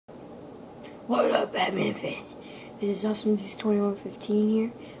What up, Batman fans? This is AwesomeDudes2115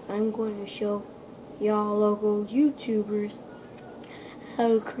 here. I'm going to show y'all local YouTubers how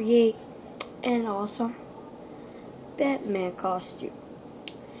to create an awesome Batman costume.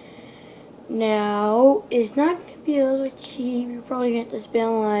 Now, it's not going to be a little cheap. You're probably going to have to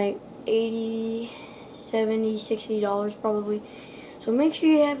spend like $80, $70, $60 probably. So make sure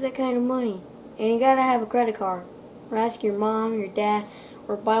you have that kind of money. And you got to have a credit card. Or ask your mom, your dad,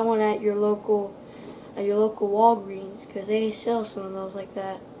 or buy one at your local Walgreens, because they sell some of those like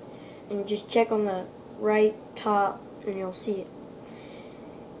that. And just check on the right top and you'll see it.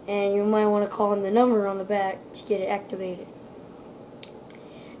 And you might want to call in the number on the back to get it activated.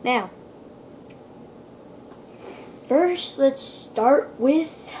 Now, first let's start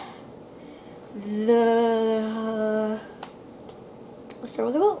with the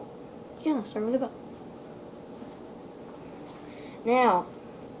belt. Yeah, let's start with the belt. Now,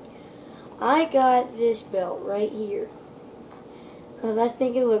 I got this belt right here because I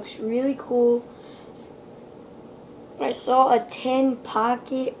think it looks really cool. I saw a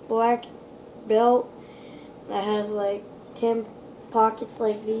 10-pocket black belt that has like 10 pockets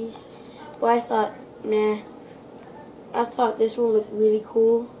like these, but I thought, nah, I thought this one looked really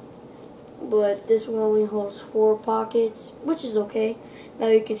cool, but this one only holds 4 pockets, which is okay. Now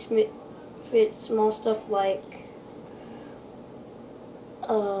you can fit small stuff like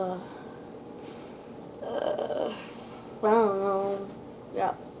I don't know,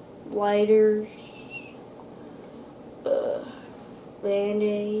 yeah, lighters,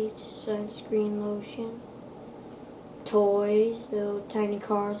 Band-Aids, sunscreen lotion, toys, little tiny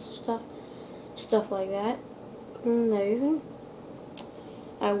cars and stuff like that. And there you go.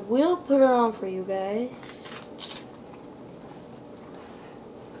 I will put it on for you guys.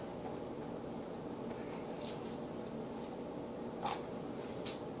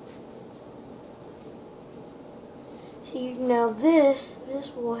 See, now this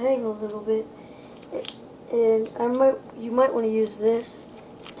will hang a little bit, and you might want to use this,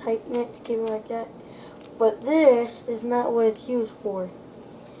 tighten it to keep it like that. But this is not what it's used for.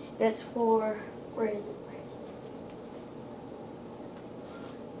 It's for, where is it?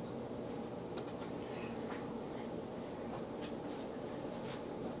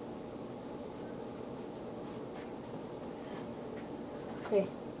 Okay,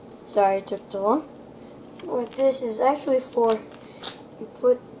 sorry it took too long. What this is actually for, you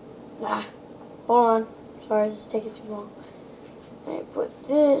put, hold on, sorry, this is taking too long. I put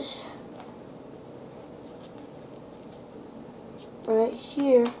this right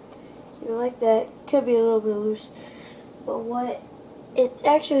here, keep it like that. Could be a little bit loose, but what it's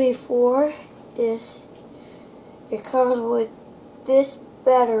actually for is, it comes with this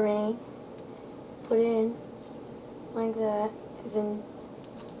batarang, put it in like that, and then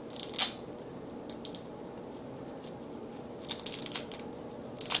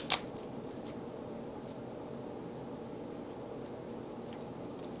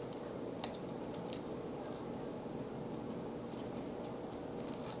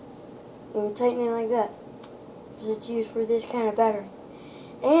and tighten it like that, because it's used for this kind of battery.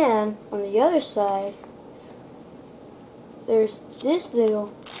 And on the other side, there's this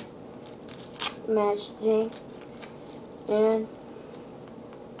little match thing, and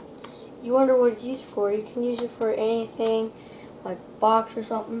you wonder what it's used for. You can use it for anything, like a box or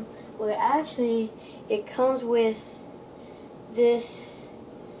something. Well, actually, it comes with this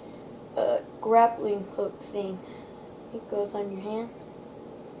grappling hook thing. It goes on your hand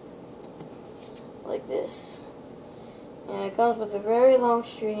like this, and it comes with a very long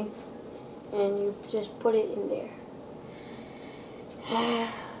string, and you just put it in there.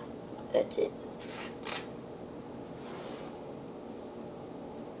 That's it.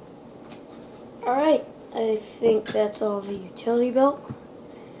 Alright, I think that's all the utility belt.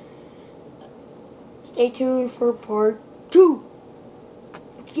 Stay tuned for part 2.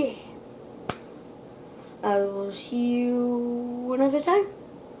 Yeah. I will see you another time.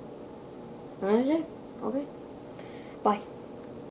 Okay. Bye.